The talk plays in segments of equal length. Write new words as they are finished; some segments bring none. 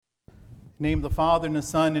In the name of the Father, and the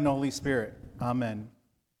Son, and the Holy Spirit. Amen.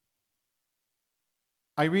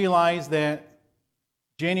 I realize that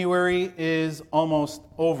January is almost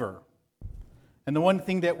over. And the one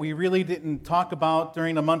thing that we really didn't talk about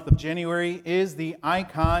during the month of January is the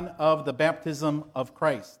icon of the baptism of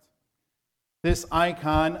Christ. This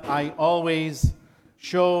icon I always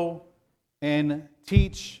show and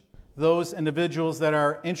teach those individuals that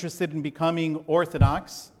are interested in becoming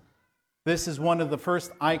Orthodox. This is one of the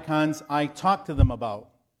first icons I talk to them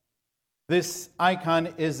about. This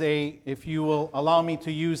icon is if you will allow me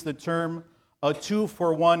to use the term, a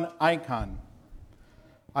 2-for-1 icon.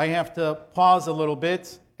 I have to pause a little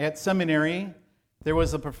bit. At seminary, there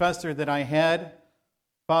was a professor that I had,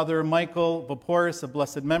 Father Michael Vaporis of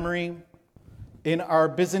blessed memory. In our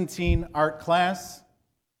Byzantine art class,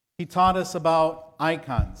 he taught us about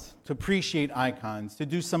icons, to appreciate icons, to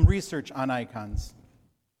do some research on icons.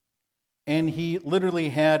 And he literally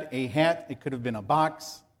had a hat, it could have been a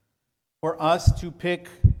box, for us to pick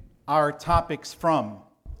our topics from.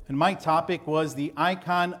 And my topic was the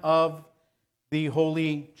icon of the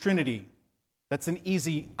Holy Trinity. That's an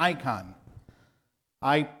easy icon.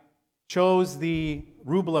 I chose the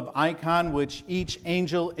Rublev icon, which each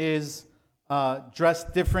angel is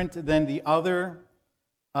dressed different than the other.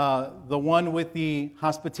 The one with the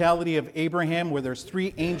hospitality of Abraham, where there's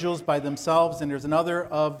 3 angels by themselves, and there's another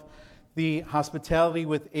of the hospitality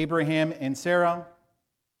with Abraham and Sarah.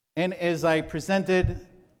 And as I presented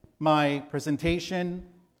my presentation,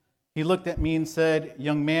 he looked at me and said,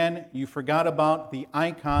 "Young man, you forgot about the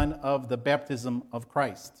icon of the baptism of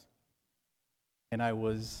Christ." And I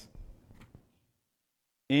was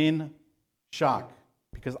in shock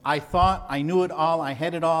because I thought I knew it all, I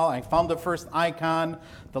had it all. I found the first icon,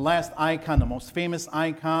 the last icon, the most famous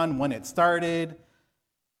icon, when it started,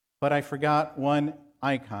 but I forgot one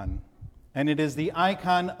icon. And it is the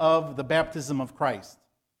icon of the baptism of Christ.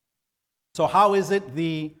 So how is it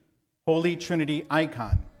the Holy Trinity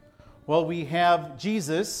icon? Well, we have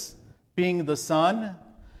Jesus being the Son,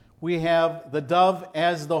 we have the dove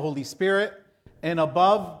as the Holy Spirit, and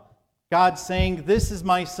above, God saying, "This is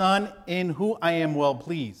my Son in whom I am well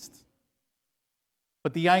pleased."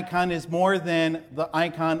 But the icon is more than the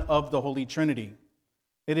icon of the Holy Trinity.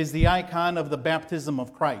 It is the icon of the baptism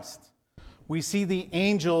of Christ. We see the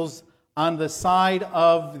angels on the side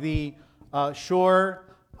of the shore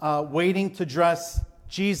waiting to dress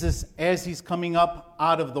Jesus as he's coming up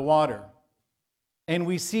out of the water. And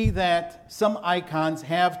we see that some icons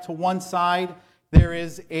have to one side, there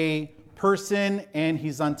is a person and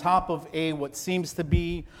he's on top of what seems to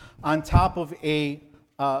be on top of a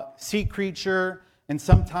sea creature, and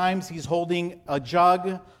sometimes he's holding a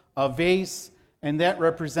jug, a vase, and that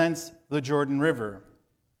represents the Jordan River.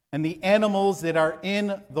 And the animals that are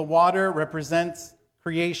in the water represents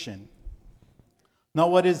creation. Now,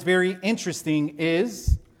 what is very interesting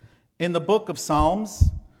is, in the book of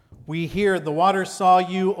Psalms, we hear, "The water saw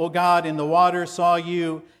you, O God, and the water saw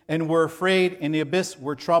you, and were afraid, and the abyss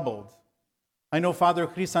were troubled." I know Father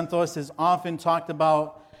Chrysantos has often talked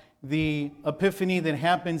about the epiphany that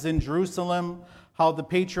happens in Jerusalem, how the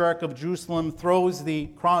Patriarch of Jerusalem throws the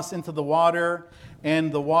cross into the water,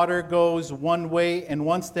 and the water goes one way, and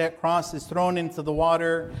once that cross is thrown into the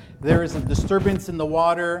water, there is a disturbance in the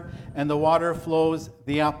water, and the water flows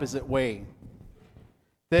the opposite way.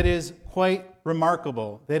 That is quite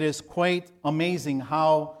remarkable. That is quite amazing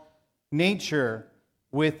how nature,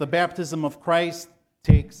 with the baptism of Christ,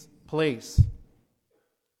 takes place.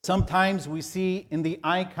 Sometimes we see in the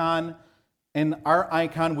icon, in our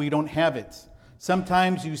icon, we don't have it.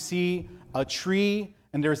 Sometimes you see a tree,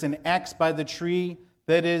 and there's an axe by the tree.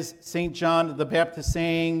 That is St. John the Baptist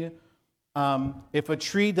saying, if a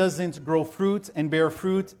tree doesn't grow fruit and bear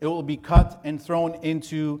fruit, it will be cut and thrown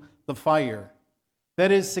into the fire.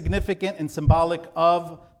 That is significant and symbolic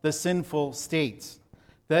of the sinful state.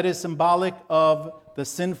 That is symbolic of the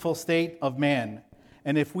sinful state of man.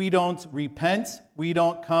 And if we don't repent, we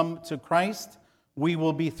don't come to Christ, we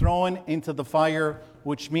will be thrown into the fire,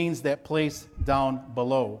 which means that place down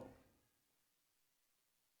below.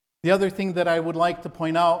 The other thing that I would like to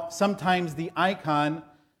point out, sometimes the icon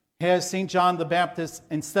has St. John the Baptist,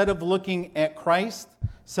 instead of looking at Christ,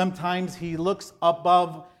 sometimes he looks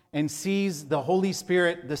above and sees the Holy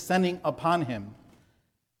Spirit descending upon him.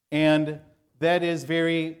 And that is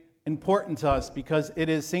very important to us because it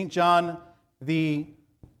is St. John the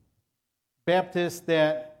Baptist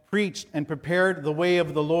that preached and prepared the way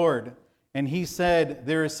of the Lord. And he said,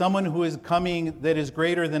 "There is someone who is coming that is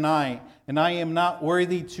greater than I, and I am not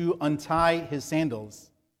worthy to untie his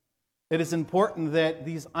sandals." It is important that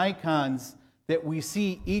these icons that we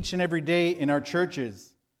see each and every day in our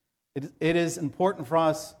churches, It is important for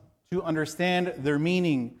us to understand their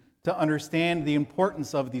meaning, to understand the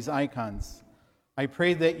importance of these icons. I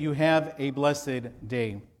pray that you have a blessed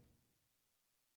day.